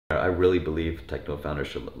I really believe technical founders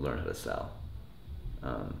should learn how to sell.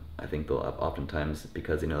 I think they'll oftentimes,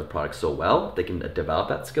 because they know the product so well, if they can develop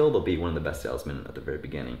that skill, they'll be one of the best salesmen at the very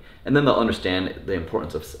beginning. And then they'll understand the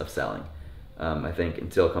importance of selling. I think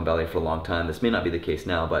in Silicon Valley for a long time, this may not be the case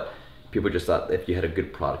now, but people just thought if you had a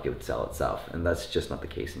good product, it would sell itself. And that's just not the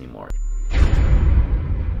case anymore.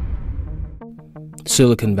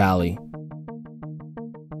 Silicon Valley,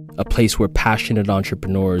 a place where passionate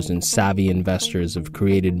entrepreneurs and savvy investors have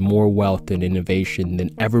created more wealth and innovation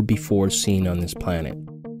than ever before seen on this planet.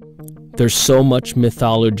 There's so much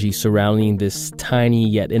mythology surrounding this tiny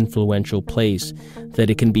yet influential place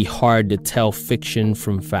that it can be hard to tell fiction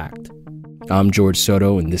from fact. I'm George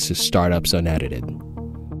Soto, and this is Startups Unedited.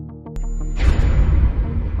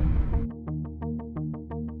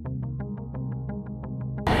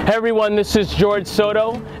 Hey everyone, this is George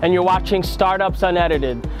Soto, and you're watching Startups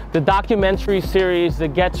Unedited, the documentary series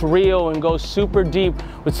that gets real and goes super deep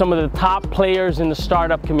with some of the top players in the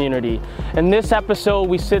startup community. In this episode,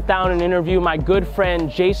 we sit down and interview my good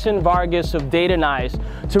friend Jason Vargas of Datanyze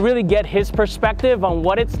to really get his perspective on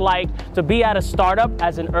what it's like to be at a startup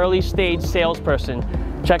as an early stage salesperson.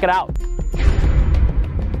 Check it out.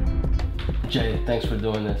 Jay, thanks for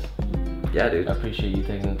doing this. Yeah, dude. I appreciate you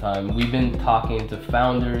taking the time. We've been talking to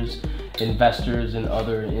founders, investors, and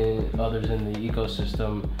others in the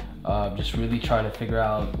ecosystem, just really trying to figure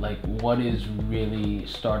out like what is really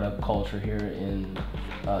startup culture here in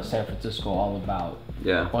San Francisco all about.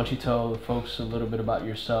 Yeah. Why don't you tell folks a little bit about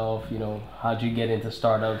yourself? You know, how'd you get into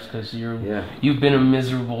startups? Because you've been a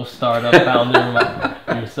miserable startup founder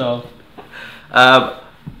yourself.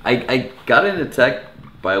 I got into tech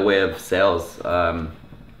by way of sales.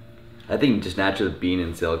 I think just naturally being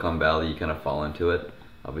in Silicon Valley, you kind of fall into it.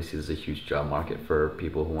 Obviously, there's a huge job market for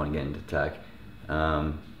people who want to get into tech.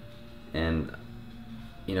 And,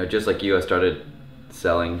 you know, just like you, I started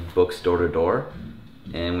selling books door to door.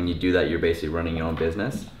 And when you do that, you're basically running your own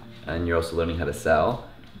business. And you're also learning how to sell.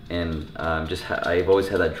 And I've always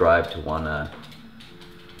had that drive to want to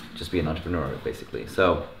just be an entrepreneur, basically.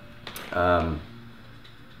 So,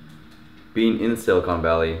 being in Silicon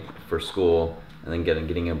Valley for school, and then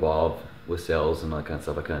getting involved with sales and all that kind of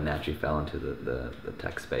stuff, I kind of naturally fell into the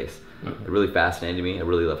tech space. Mm-hmm. It really fascinated me. I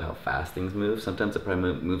really love how fast things move. Sometimes it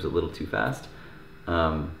probably moves a little too fast.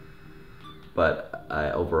 But I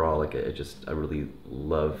really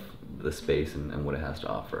love the space and what it has to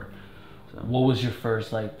offer. So. What was your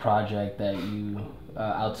first project that you,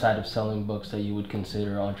 outside of selling books, that you would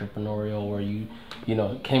consider entrepreneurial, where you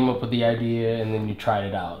came up with the idea and then you tried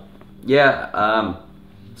it out? Yeah.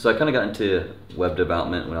 So I kind of got into web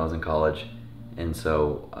development when I was in college, and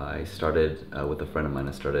so I started with a friend of mine.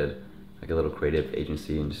 I started like a little creative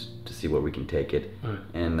agency, and just to see where we can take it.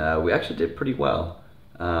 And we actually did pretty well.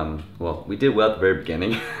 We did well at the very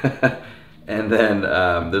beginning, and then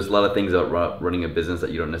there's a lot of things about running a business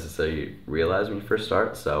that you don't necessarily realize when you first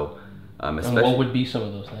start. So, and what would be some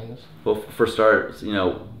of those things? Well, for starters,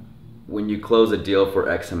 when you close a deal for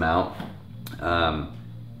X amount.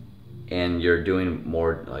 And you're doing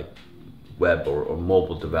more like web or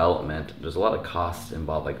mobile development, there's a lot of costs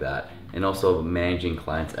involved like that. And also managing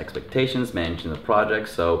clients' expectations, managing the project.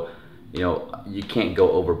 So, you can't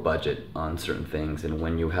go over budget on certain things. And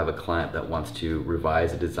when you have a client that wants to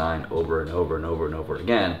revise a design over and over and over and over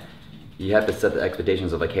again, you have to set the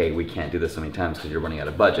expectations of like, hey, we can't do this so many times because you're running out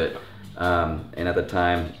of budget. And at the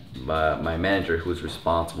time, my manager, who was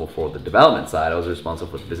responsible for the development side, I was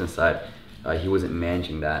responsible for the business side. He wasn't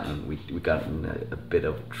managing that, and we got in a bit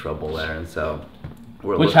of trouble there, and so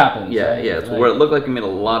which happens. Yeah, right? yeah. So where it looked like we made a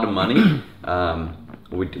lot of money,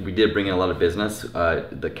 we did bring in a lot of business.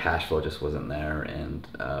 The cash flow just wasn't there, and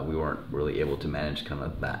we weren't really able to manage kind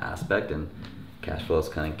of that aspect. And cash flow is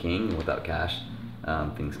kind of king. And without cash,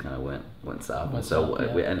 things kind of went south.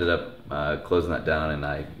 We ended up closing that down, and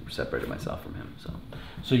I separated myself from him.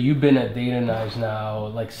 So you've been at Datanyze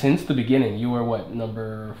now, since the beginning. You were what,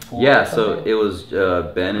 number 4? Yeah, so it was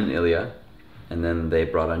Ben and Ilya, and then they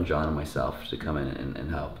brought on John and myself to come in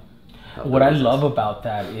and help. What I love about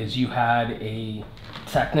that is you had a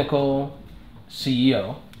technical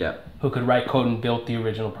CEO who could write code and build the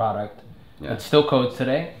original product. Yeah. And still codes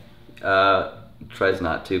today? Tries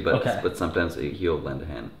not to, but sometimes he'll lend a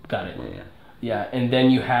hand. Got it. Yeah, and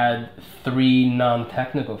then you had 3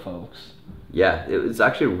 non-technical folks. Yeah, it was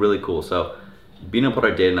actually really cool. So being a part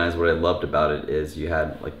of Datanyze, what I loved about it is you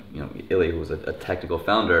had Ilya, who was a technical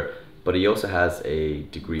founder, but he also has a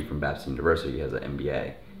degree from Babson University. He has an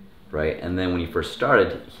MBA, right? And then when he first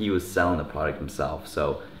started, he was selling the product himself.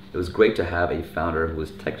 So it was great to have a founder who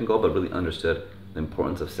was technical but really understood the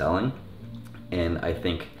importance of selling. And I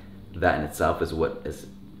think that in itself is what has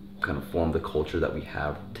kind of formed the culture that we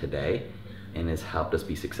have today and has helped us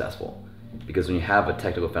be successful. Because when you have a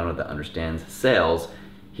technical founder that understands sales,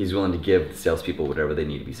 he's willing to give the salespeople whatever they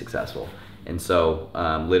need to be successful. And so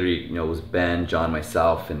literally, it was Ben, John,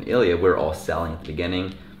 myself, and Ilya. We were all selling at the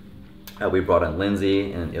beginning. We brought in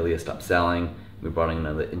Lindsay, and Ilya stopped selling. We brought in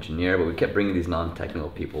another engineer, but we kept bringing these non-technical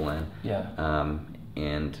people in. Yeah.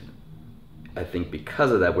 And I think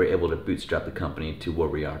because of that, we're able to bootstrap the company to where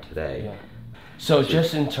we are today. Yeah. So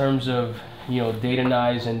just in terms of,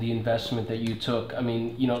 Data-Nyze and the investment that you took, I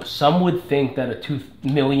mean, some would think that a $2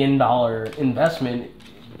 million investment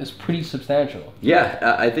is pretty substantial.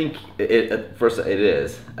 Yeah, I think at first it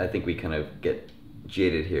is. I think we kind of get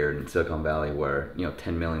jaded here in Silicon Valley where,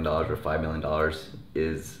 $10 million or $5 million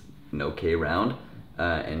is an okay round.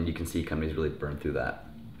 And you can see companies really burn through that.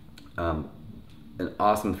 An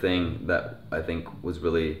awesome thing that I think which is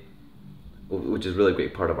really a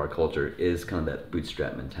great part of our culture, is kind of that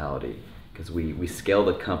bootstrap mentality. Because we scaled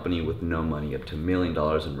the company with no money up to $1 million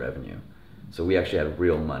in revenue. So we actually had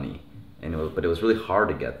real money, but it was really hard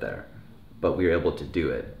to get there. But we were able to do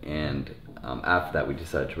it. And after that, we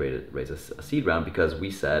decided to raise a seed round because we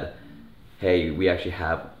said, hey, we actually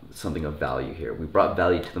have something of value here. We brought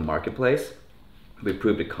value to the marketplace. We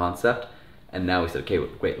proved a concept. And now we said, okay,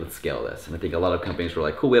 great, let's scale this. And I think a lot of companies were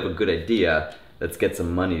like, cool, we have a good idea. Let's get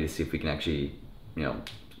some money to see if we can actually,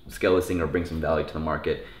 scale this thing or bring some value to the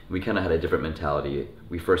market. And we kind of had a different mentality.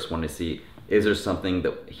 We first wanted to see, is there something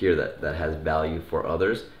that has value for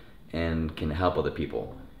others and can help other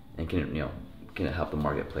people and can it help the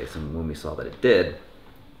marketplace? And when we saw that it did,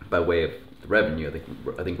 by way of the revenue,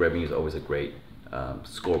 I think revenue is always a great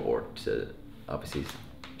scoreboard to obviously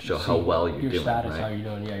show how well you're doing. Your status, right? how you're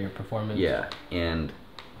doing, your performance. Yeah, and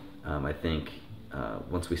I think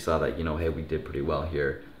once we saw that, hey, we did pretty well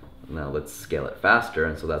here, now let's scale it faster,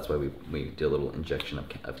 and so that's why we did a little injection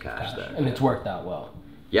of cash there. And it's worked out well.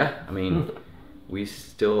 Yeah, I mean, we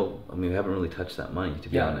haven't really touched that money, to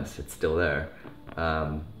be honest. It's still there,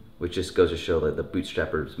 which just goes to show that the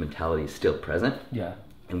bootstrapper's mentality is still present. Yeah.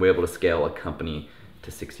 And we're able to scale a company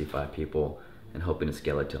to 65 people and hoping to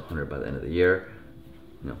scale it to 100 by the end of the year.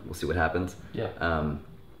 We'll see what happens. Yeah.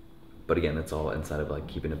 But again, it's all inside of like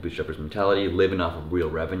keeping a bootstrapper's mentality, living off of real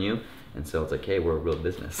revenue. And so it's like, hey, we're a real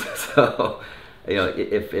business. So,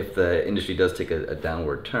 if the industry does take a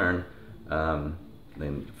downward turn,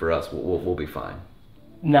 then for us, we'll be fine.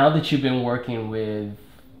 Now that you've been working with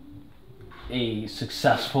a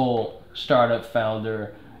successful startup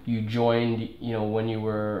founder, you joined, when you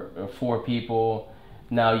were 4 people.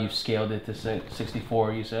 Now you've scaled it to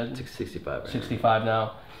 64, you said? 65. Right 65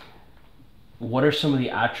 now. What are some of the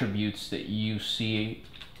attributes that you see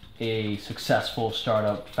a successful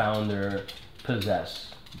startup founder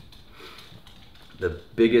possess? The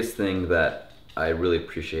biggest thing that I really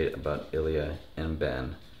appreciate about Ilya and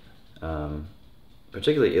Ben,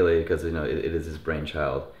 particularly Ilya because it is his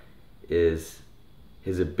brainchild, is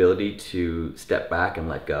his ability to step back and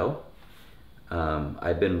let go.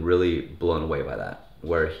 I've been really blown away by that.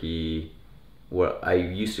 Where I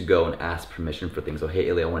used to go and ask permission for things. So, hey,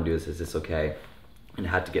 Ilya, I want to do this. Is this okay? And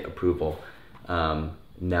had to get approval.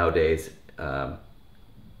 Nowadays, I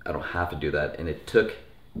don't have to do that. And it took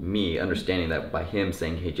me understanding that by him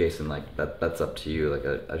saying, hey, Jason, like that's up to you.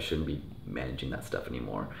 Like I shouldn't be managing that stuff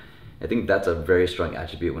anymore. I think that's a very strong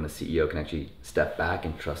attribute when a CEO can actually step back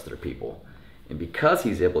and trust their people. And because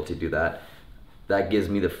he's able to do that, that gives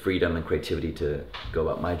me the freedom and creativity to go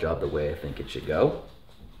about my job the way I think it should go.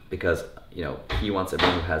 Because, he wants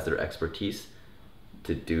everyone who has their expertise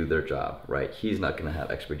to do their job, right? He's not going to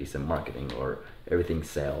have expertise in marketing or everything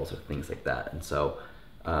sales or things like that. And so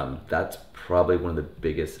that's probably one of the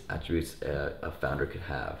biggest attributes a founder could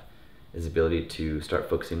have, is the ability to start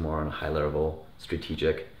focusing more on a high level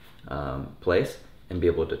strategic place and be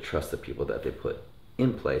able to trust the people that they put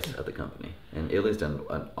in place at the company. And Ilya's done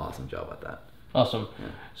an awesome job at that. Awesome. Yeah.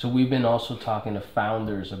 So we've been also talking to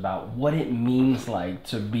founders about what it means like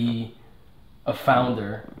to be a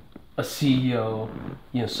founder, a CEO,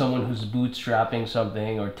 someone who's bootstrapping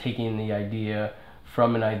something or taking the idea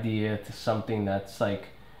from an idea to something that's like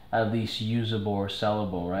at least usable or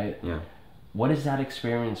sellable, right? Yeah. What is that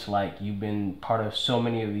experience like? You've been part of so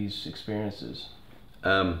many of these experiences.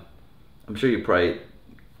 I'm sure you probably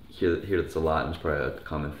hear this a lot, and it's probably a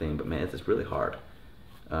common thing, but man, it's really hard.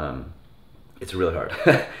 It's really hard.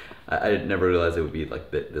 I never realized it would be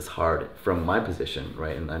like this hard from my position,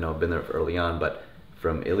 right? And I know I've been there early on, but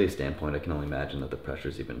from Ilya's standpoint, I can only imagine that the pressure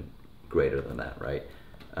is even greater than that, right?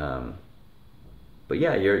 But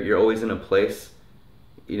yeah, you're always in a place,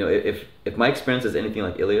 if my experience is anything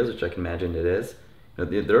like Ilya's, which I can imagine it is,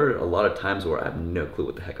 There are a lot of times where I have no clue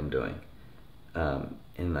what the heck I'm doing,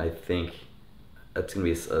 and I think that's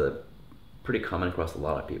going to be pretty common across a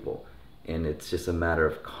lot of people. And it's just a matter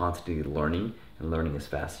of constantly learning and learning as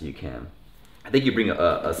fast as you can. I think you bring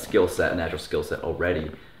a skill set, a natural skill set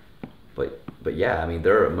already, but yeah, I mean,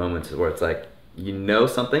 there are moments where it's like you know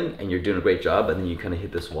something and you're doing a great job, and then you kind of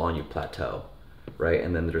hit this wall and you plateau, right?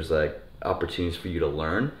 And then there's like opportunities for you to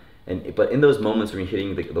learn, but in those moments when you're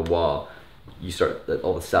hitting the wall, you start,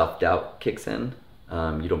 all the self-doubt kicks in.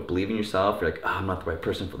 You don't believe in yourself. You're like, oh, I'm not the right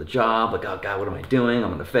person for the job. Like, oh God, what am I doing?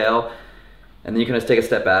 I'm gonna fail. And then you kind of take a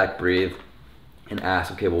step back, breathe, and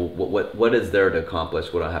ask, okay, well, what is there to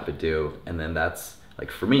accomplish? What do I have to do? And then that's,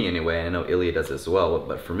 like, for me anyway, and I know Ilya does this as well,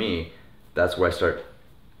 but for me, that's where I start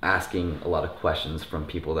asking a lot of questions from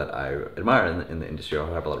people that I admire in the industry, or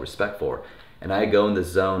have a lot of respect for. And I go in the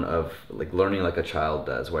zone of like learning like a child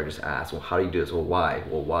does, where I just ask, well, how do you do this? Well, why?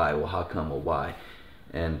 Well, why? Well, how come? Well, why?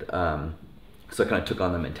 And so I kind of took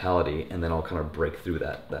on the mentality, and then I'll kind of break through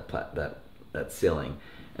that ceiling.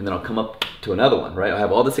 And then I'll come up to another one, right? I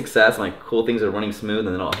have all the success and like cool things are running smooth,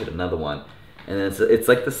 and then I'll hit another one. And then it's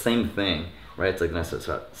like the same thing, right? It's like when I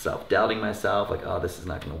start self-doubting myself, like, oh, this is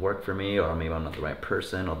not gonna work for me, or maybe I'm not the right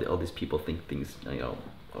person. All these people think things,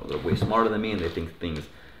 they're way smarter than me, and they think things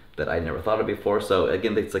that I never thought of before. So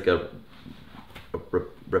again, it's like a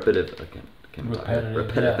repetitive,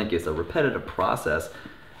 yeah. Thank you. It's a repetitive process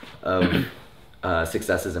of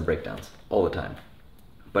successes and breakdowns all the time.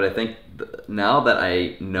 But I think now that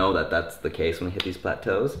I know that that's the case when I hit these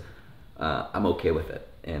plateaus, I'm okay with it.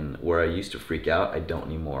 And where I used to freak out, I don't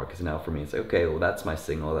anymore, because now for me it's like, okay, well, that's my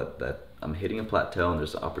signal that I'm hitting a plateau and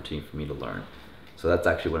there's an opportunity for me to learn. So that's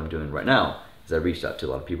actually what I'm doing right now. Is I reached out to a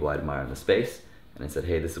lot of people I admire in the space, and I said,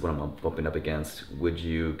 hey, this is what I'm bumping up against. Would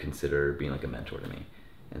you consider being like a mentor to me?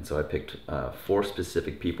 And so I picked 4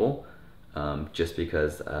 specific people, just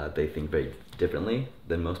because they think very differently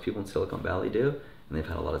than most people in Silicon Valley do, and they've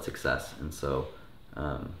had a lot of success. And so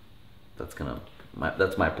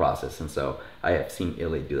that's my process. And so I have seen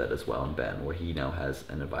Ilya do that as well, and Ben, where he now has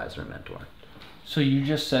an advisor and mentor. So you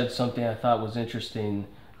just said something I thought was interesting,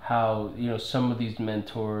 how some of these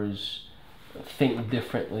mentors think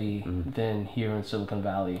differently than here in Silicon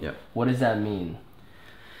Valley. Yep. What does that mean?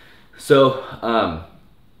 So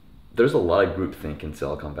there's a lot of groupthink in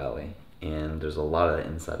Silicon Valley, and there's a lot of that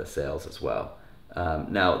inside of sales as well.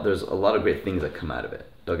 Now, there's a lot of great things that come out of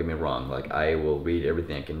it. Don't get me wrong. Like, I will read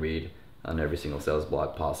everything I can read on every single sales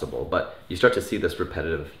blog possible, but you start to see this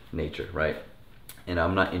repetitive nature, right? And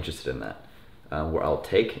I'm not interested in that. Where I'll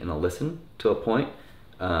take and I'll listen to a point.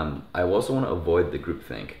 I also want to avoid the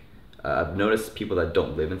groupthink. I've noticed people that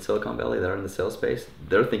don't live in Silicon Valley that are in the sales space,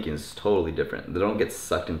 their thinking is totally different. They don't get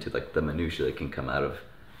sucked into like the minutia that can come out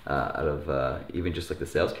of even just like the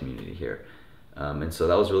sales community here. And so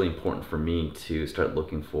that was really important for me to start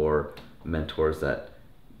looking for mentors that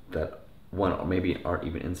one, or maybe aren't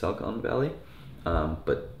even in Silicon Valley,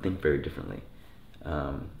 but think very differently.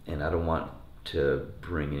 And I don't want to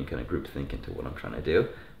bring any kind of groupthink into what I'm trying to do.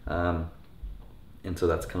 And so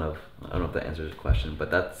that's kind of, I don't know if that answers your question, but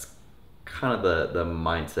that's kind of the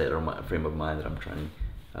mindset or my frame of mind that I'm trying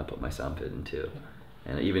to put myself into.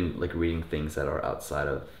 And even like reading things that are outside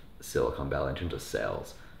of Silicon Valley in terms of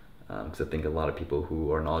sales. Because I think a lot of people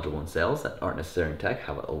who are knowledgeable in sales that aren't necessarily in tech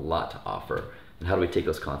have a lot to offer. And how do we take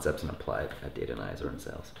those concepts and apply it at Data Nyes or in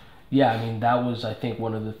sales? Yeah, I mean, that was, I think,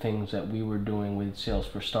 one of the things that we were doing with Sales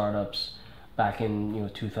for Startups back in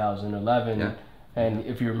 2011. Yeah. And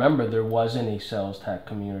if you remember, there wasn't a sales tech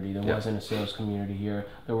community. There Yeah. wasn't a sales community here.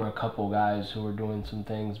 There were a couple guys who were doing some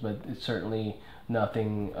things, but it's certainly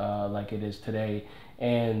nothing like it is today.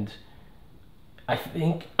 And I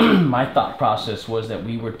think my thought process was that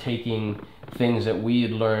we were taking things that we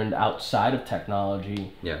had learned outside of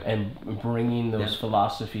technology and bringing those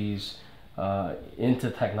philosophies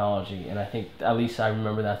into technology. And I think, at least I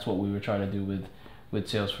remember, that's what we were trying to do with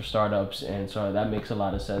Sales for Startups. And so that makes a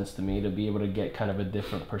lot of sense to me, to be able to get kind of a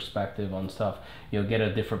different perspective on stuff, get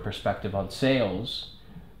a different perspective on sales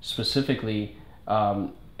specifically,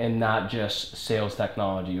 and not just sales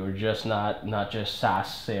technology, or just not just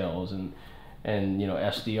SaaS sales and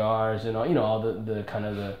SDRs and all the kind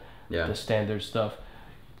of the standard stuff.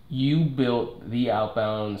 You built the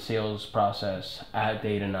outbound sales process at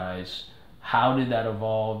Data Nyes. How did that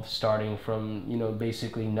evolve, starting from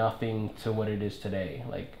basically nothing to what it is today?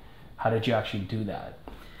 Like, how did you actually do that?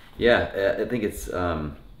 Yeah, I think it's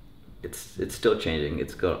still changing.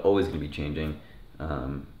 It's always going to be changing.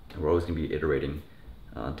 We're always going to be iterating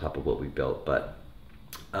on top of what we built. But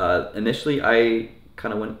initially, I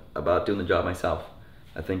kind of went about doing the job myself.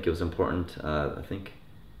 I think it was important. I think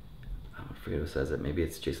forget who says it. Maybe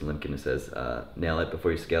it's Jason Limkin who says, "Nail it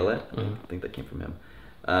before you scale it." I think that came from him.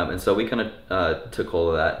 And so we kind of took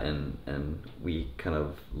hold of that, and we kind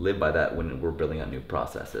of live by that when we're building out new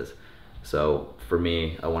processes. So for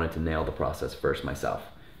me, I wanted to nail the process first myself,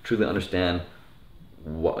 truly understand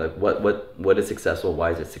what is successful,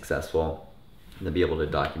 why is it successful, and then be able to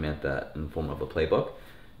document that in the form of a playbook,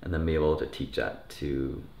 and then be able to teach that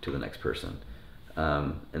to the next person.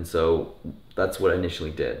 And so that's what I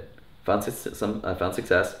initially did. I found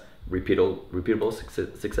success, repeatable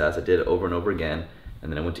success. I did it over and over again.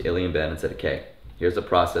 And then I went to Ilya and Ben and said, okay, here's the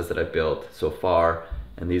process that I built so far,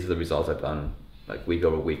 and these are the results I've done, like week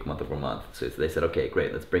over week, month over month. So they said, okay,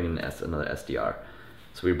 great, let's bring in another SDR.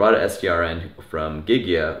 So we brought an SDR in from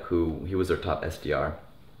Gigia, he was their top SDR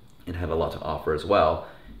and had a lot to offer as well.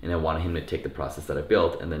 And I wanted him to take the process that I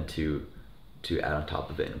built and then to add on top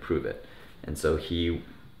of it and improve it. And so he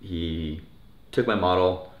took my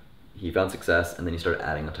model, he found success, and then he started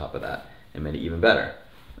adding on top of that and made it even better.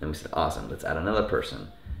 And we said, awesome, let's add another person.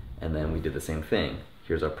 And then we did the same thing.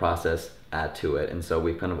 Here's our process, add to it. And so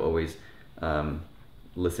we kind of always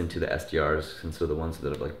listen to the SDRs, since they're the ones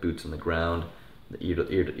that are like boots on the ground, the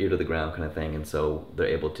ear to the ground kind of thing. And so they're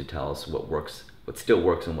able to tell us what works, what still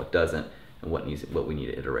works and what doesn't, and what we need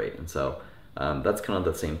to iterate. And so that's kind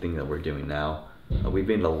of the same thing that we're doing now. We've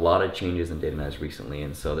made a lot of changes in Data Manage recently,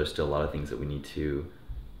 and so there's still a lot of things that we need to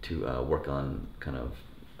work on kind of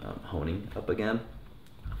honing up again.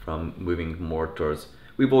 From moving more towards,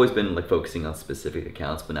 we've always been like focusing on specific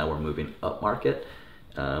accounts, but now we're moving up market.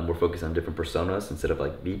 We're focused on different personas instead of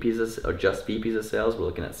like VPs or just VPs of sales. We're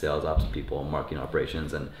looking at sales ops people, marketing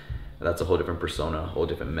operations, and that's a whole different persona, a whole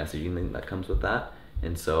different messaging thing that comes with that.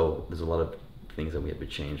 And so there's a lot of things that we have to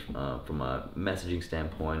change from a messaging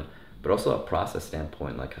standpoint, but also a process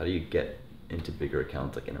standpoint. Like, how do you get into bigger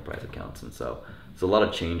accounts, like enterprise accounts? And so there's a lot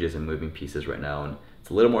of changes and moving pieces right now, and it's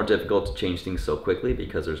a little more difficult to change things so quickly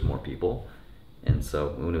because there's more people. And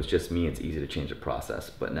so when it was just me, it's easy to change the process.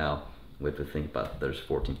 But now we have to think about there's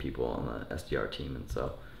 14 people on the SDR team, and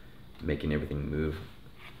so making everything move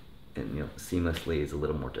and seamlessly is a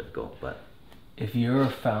little more difficult. But if you're a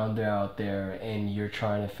founder out there and you're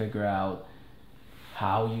trying to figure out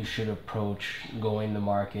how you should approach going to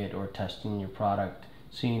market or testing your product,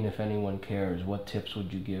 seeing if anyone cares, what tips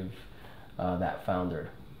would you give that founder?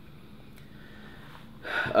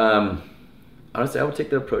 Honestly, I would take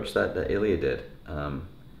the approach that Ilya did.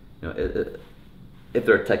 If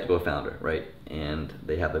they're a technical founder, right, and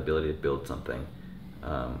they have the ability to build something,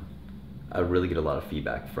 I really get a lot of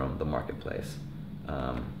feedback from the marketplace.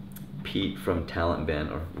 Pete from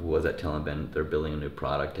TalentBen, or who was at TalentBen, they're building a new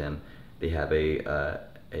product, and they have a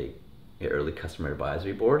early customer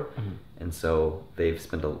advisory board, and so they've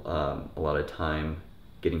spent a lot of time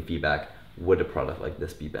getting feedback. Would a product like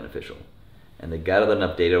this be beneficial? And they gathered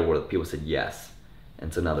enough data where people said yes,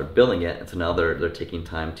 and so now they're building it, and so now they're taking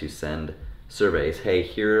time to send surveys. Hey,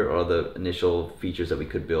 here are the initial features that we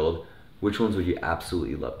could build. Which ones would you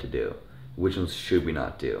absolutely love to do? Which ones should we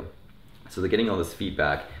not do? So they're getting all this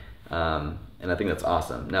feedback, and I think that's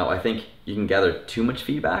awesome. Now, I think you can gather too much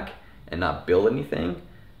feedback and not build anything,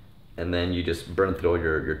 and then you just burn through all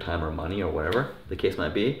your time or money or whatever the case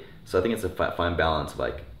might be. So I think it's a fine balance of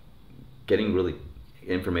like getting really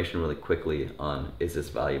information really quickly on, is this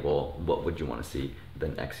valuable, what would you want to see,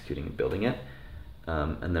 then executing and building it.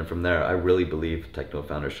 And then from there, I really believe technical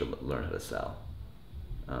founders should learn how to sell.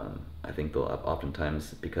 I think they'll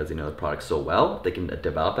oftentimes, because they know the product so well, they can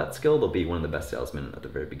develop that skill, they'll be one of the best salesmen at the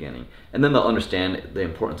very beginning. And then they'll understand the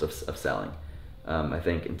importance of selling. I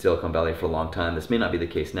think in Silicon Valley for a long time, this may not be the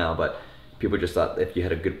case now, but people just thought if you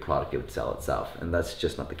had a good product, it would sell itself. And that's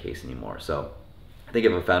just not the case anymore. So I think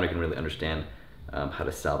if a founder can really understand how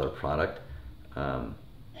to sell their product,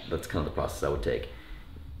 that's kind of the process I would take.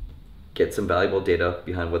 Get some valuable data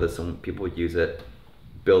behind whether some people would use it,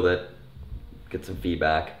 build it, get some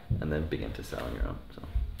feedback, and then begin to sell on your own. So.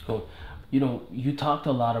 Cool. You talked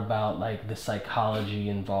a lot about like the psychology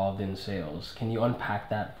involved in sales. Can you unpack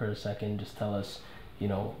that for a second? Just tell us,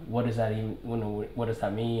 what does that even, what does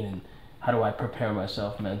that mean, and how do I prepare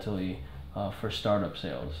myself mentally for startup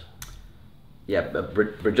sales? Yeah,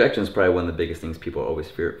 rejection is probably one of the biggest things people are always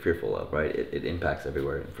fearful of, right? It impacts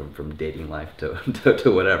everywhere, from dating life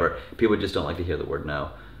to whatever. People just don't like to hear the word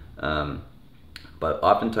no. But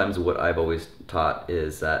oftentimes what I've always taught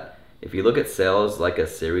is that if you look at sales like a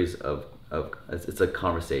series of it's a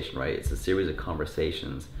conversation, right? It's a series of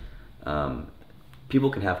conversations. People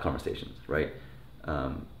can have conversations, right?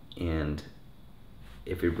 And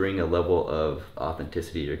if you bring a level of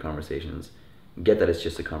authenticity to your conversations, get that it's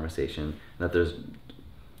just a conversation, that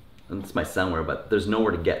and this might sound weird, but there's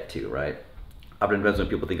nowhere to get to, right? oftentimes when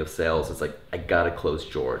people think of sales, it's like, I gotta close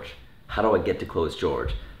George. How do I get to close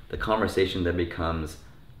George? The conversation then becomes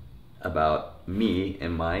about me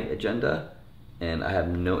and my agenda, and I have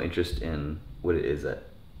no interest in what it is that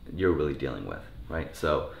you're really dealing with, right?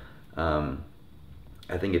 So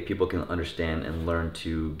I think if people can understand and learn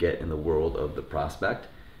to get in the world of the prospect,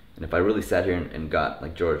 and if I really sat here and got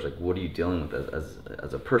like, George, like, what are you dealing with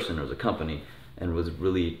as a person or as a company, and was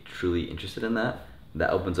really truly interested in that, that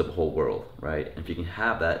opens up a whole world, right? And if you can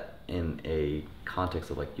have that in a context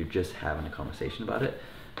of like, you're just having a conversation about it,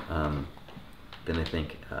 then I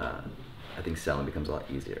think selling becomes a lot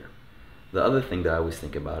easier. The other thing that I always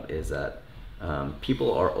think about is that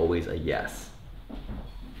people are always a yes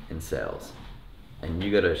in sales, and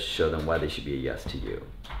you gotta show them why they should be a yes to you.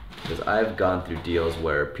 Because I've gone through deals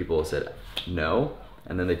where people said no,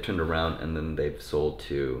 and then they've turned around and then they've sold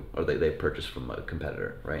to, or they purchased from a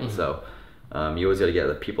competitor, right? Mm-hmm. So you always gotta get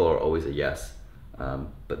that people are always a yes,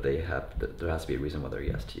 but there has to be a reason why they're a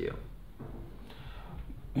yes to you.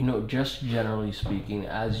 You know, just generally speaking,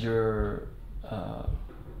 as you're,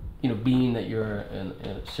 being that you're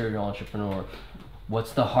a serial entrepreneur,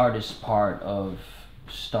 what's the hardest part of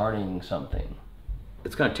starting something?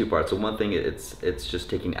 It's kind of two parts. So one thing, it's just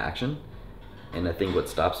taking action, and I think what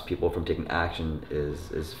stops people from taking action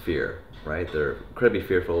is fear, right? They're incredibly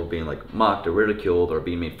fearful of being like mocked or ridiculed or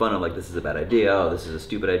being made fun of, like, this is a bad idea, or this is a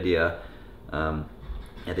stupid idea. I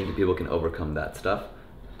think if people can overcome that stuff,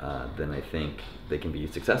 then I think they can be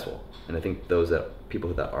successful. And I think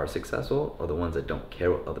people that are successful are the ones that don't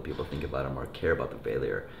care what other people think about them or care about the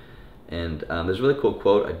failure. And there's a really cool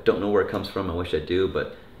quote. I don't know where it comes from. I wish I do,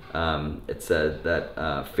 but it said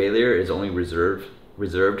that failure is only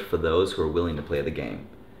reserved for those who are willing to play the game.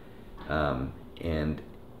 And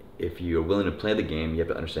if you're willing to play the game, you have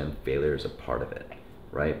to understand failure is a part of it,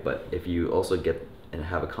 right? But if you also get and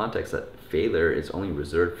have a context that failure is only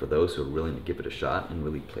reserved for those who are willing to give it a shot and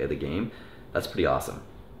really play the game, that's pretty awesome.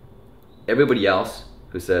 Everybody else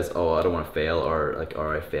who says, oh, I don't want to fail,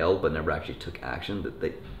 or I failed but never actually took action, that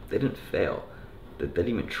they didn't fail. They didn't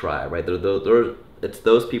even try, right? It's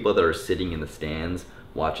those people that are sitting in the stands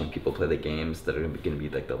watching people play the games that are going to be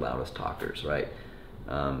like the loudest talkers, right?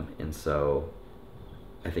 And so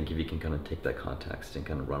I think if you can kind of take that context and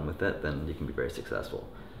kind of run with it, then you can be very successful.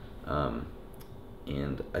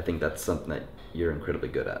 And I think that's something that you're incredibly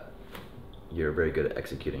good at. You're very good at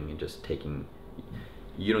executing and just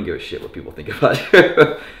you don't give a shit what people think about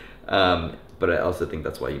you. But I also think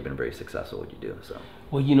that's why you've been very successful at what you do. So.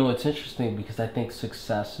 Well, it's interesting because I think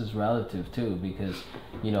success is relative too, because,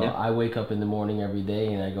 yeah. I wake up in the morning every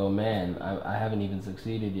day and I go, man, I haven't even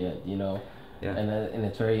succeeded yet, Yeah. And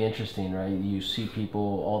it's very interesting, right? You see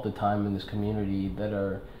people all the time in this community that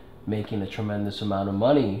are making a tremendous amount of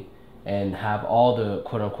money and have all the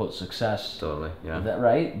quote unquote success. Totally, yeah.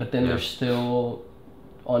 Right? But then they're still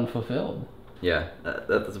unfulfilled. Yeah,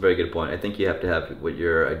 that's a very good point. I think you have to have what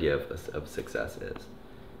your idea of success is.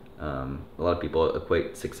 A lot of people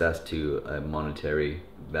equate success to a monetary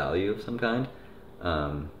value of some kind,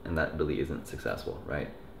 and that really isn't successful, right?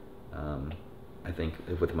 I think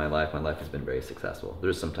with my life has been very successful.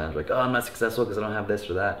 There's sometimes like, oh, I'm not successful because I don't have this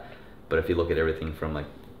or that. But if you look at everything from like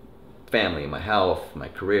family, my health, my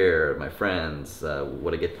career, my friends,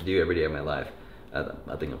 what I get to do every day of my life,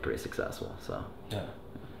 I think I'm pretty successful. So yeah.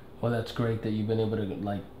 Well, that's great that you've been able to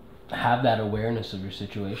like have that awareness of your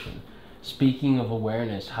situation. Speaking of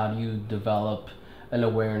awareness, how do you develop an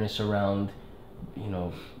awareness around,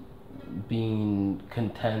 being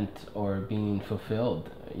content or being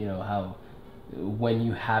fulfilled? How when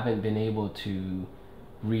you haven't been able to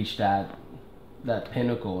reach that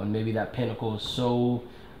pinnacle, and maybe that pinnacle is so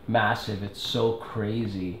massive, it's so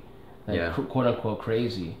crazy, like yeah. Quote unquote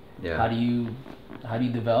crazy. Yeah. How do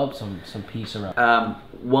you develop some peace around?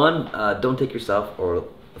 One, don't take yourself or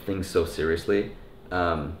things so seriously.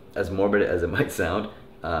 As morbid as it might sound,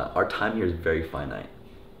 our time here is very finite.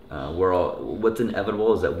 What's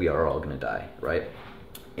inevitable is that we are all gonna die, right?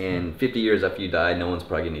 And 50 years after you die, no one's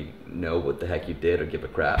probably gonna know what the heck you did or give a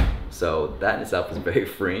crap. So that in itself is very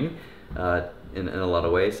freeing, in a lot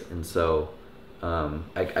of ways. And so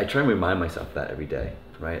I try and remind myself that every day,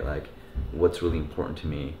 right? Like, what's really important to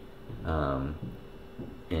me,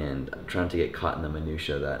 and I'm trying to get caught in the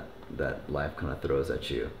minutia that life kind of throws at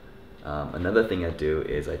you. Another thing I do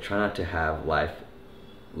is I try not to have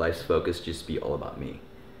life's focus just be all about me.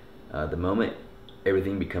 The moment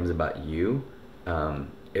everything becomes about you,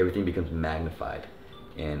 everything becomes magnified,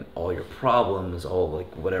 and all your problems, all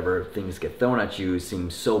like whatever things get thrown at you seem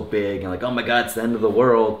so big and like, oh my God, it's the end of the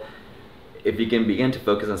world. If you can begin to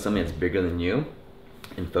focus on something that's bigger than you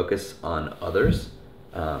and focus on others,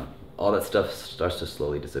 all that stuff starts to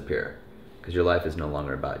slowly disappear because your life is no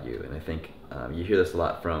longer about you. And I think you hear this a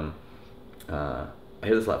lot from I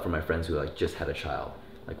hear this a lot from my friends who like just had a child.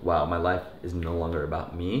 Like, wow, my life is no longer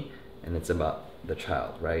about me, and it's about the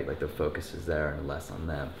child, right? Like the focus is there and less on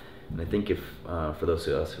them. And I think if for those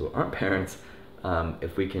of us who aren't parents,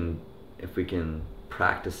 if we can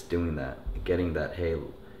practice doing that, getting that, hey,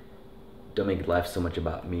 don't make life so much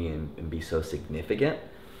about me and be so significant,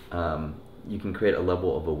 you can create a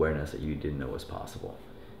level of awareness that you didn't know was possible.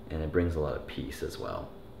 And it brings a lot of peace as well,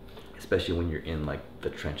 especially when you're in like the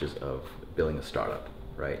trenches of building a startup,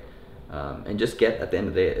 right? And just get, at the end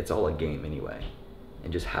of the day, it's all a game anyway.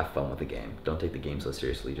 And just have fun with the game. Don't take the game so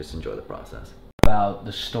seriously, just enjoy the process. About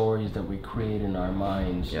the stories that we create in our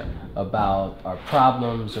minds, Yeah. about our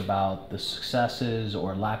problems, about the successes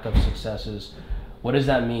or lack of successes. What does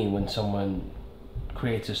that mean when someone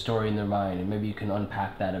creates a story in their mind? And maybe you can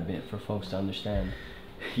unpack that a bit for folks to understand.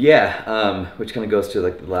 Yeah, which kind of goes to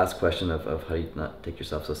like the last question of how you not take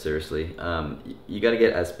yourself so seriously. You got to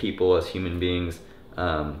get, as people, as human beings,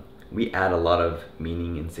 we add a lot of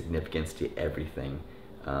meaning and significance to everything.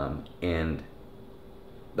 And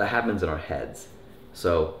that happens in our heads.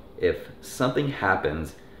 So if something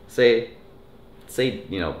happens, say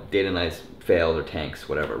you know, Data and I's failed or tanks,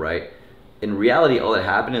 whatever, right? In reality, all that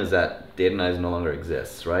happened is that Data and I's no longer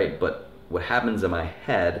exists, right? But what happens in my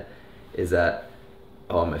head is that,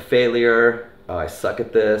 oh, I'm a failure, oh, I suck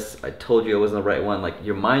at this, I told you I wasn't the right one. Like,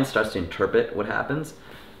 your mind starts to interpret what happens,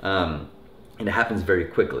 and it happens very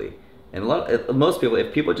quickly. And most people,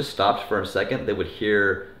 if people just stopped for a second, they would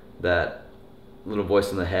hear that little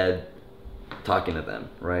voice in the head talking to them,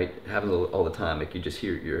 right? It happens all the time. Like, you just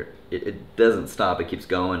hear it doesn't stop. It keeps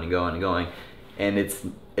going and going and going. And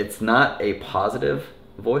it's not a positive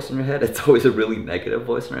voice in your head. It's always a really negative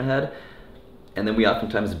voice in our head. And then we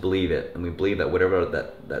oftentimes believe it, and we believe that whatever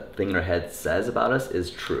that thing in our head says about us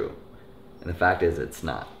is true. And the fact is, it's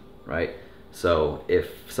not, right? So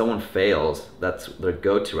if someone fails, that's their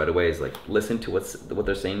go-to right away, is like, listen to what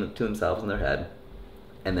they're saying to themselves in their head,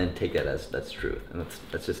 and then take that as that's truth. And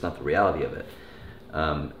that's just not the reality of it.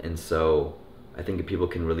 And so I think if people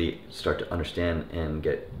can really start to understand and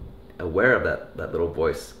get aware of that little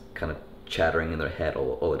voice kind of chattering in their head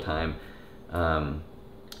all the time.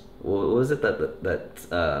 What was it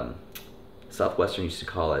that Southwestern used to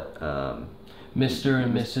call it? Mr.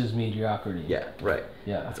 and Mrs. Mediocrity. Yeah, right.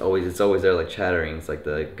 Yeah. It's always there, like chattering. It's like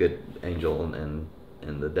the good angel and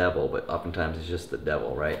the devil, but oftentimes it's just the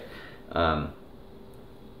devil, right?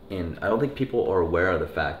 And I don't think people are aware of the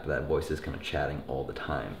fact that voice is kind of chatting all the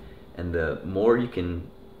time. And the more you can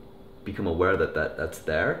become aware that's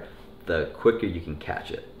there, the quicker you can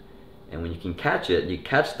catch it. And when you can catch it, you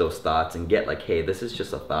catch those thoughts and get like, hey, this is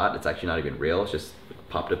just a thought. It's actually not even real. It's just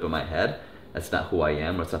popped up in my head. That's not who I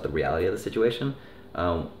am, or it's not the reality of the situation.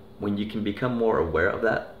 When you can become more aware of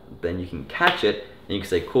that, then you can catch it, and you can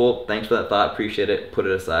say, cool, thanks for that thought, appreciate it, put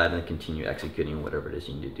it aside, and continue executing whatever it is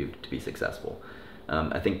you need to do to be successful.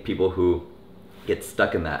 I think people who get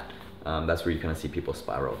stuck in that, that's where you kind of see people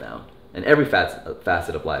spiral down. And every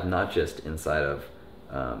facet of life, not just inside of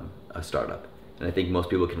a startup. And I think most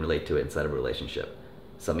people can relate to it inside of a relationship.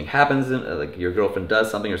 Something happens, like your girlfriend does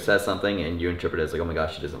something or says something, and you interpret it as like, oh my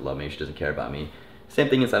gosh, she doesn't love me, she doesn't care about me. Same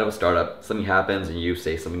thing inside of a startup. Something happens and you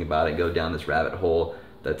say something about it, go down this rabbit hole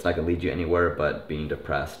that's not going to lead you anywhere but being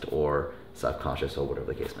depressed or self-conscious or whatever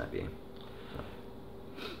the case might be.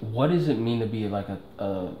 What does it mean to be like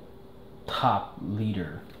a top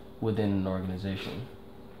leader within an organization?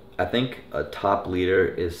 I think a top leader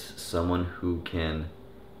is someone who can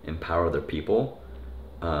empower their people,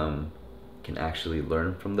 can actually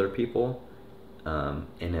learn from their people, and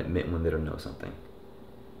admit when they don't know something.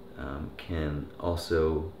 Can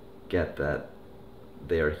also get that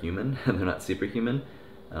they are human and they're not superhuman,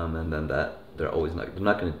 and then that they're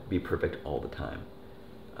not going to be perfect all the time.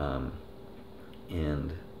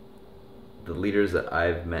 And the leaders that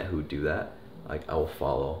I've met who do that, like, I will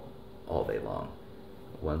follow all day long.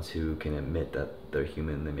 Ones who can admit that they're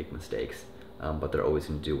human, they make mistakes, but they're always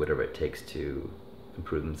going to do whatever it takes to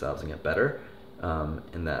improve themselves and get better,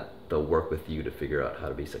 and that they'll work with you to figure out how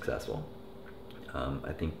to be successful.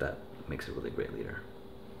 I think that makes a really great leader.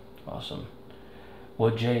 Awesome.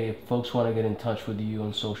 Well, Jay, if folks want to get in touch with you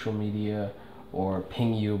on social media or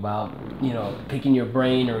ping you about, picking your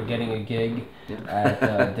brain or getting a gig at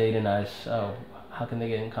Data and I's, how can they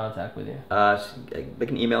get in contact with you? They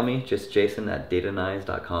can email me, just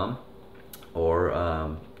jason@dataandis.com,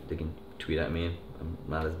 or they can tweet at me. I'm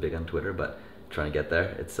not as big on Twitter, but trying to get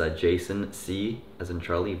there. It's Jason C, as in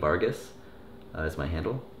Charlie, Vargas is my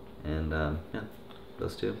handle. And yeah,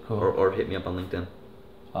 those two. Cool. Or hit me up on LinkedIn.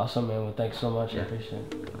 Awesome, man. Well, thanks so much. Yeah. I appreciate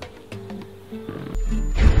it.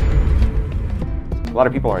 A lot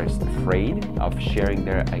of people are afraid of sharing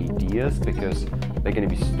their ideas because they're going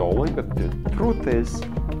to be stolen, but the truth is,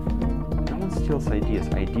 no one steals ideas.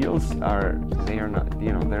 Ideas are not,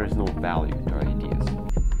 there is no value to ideas.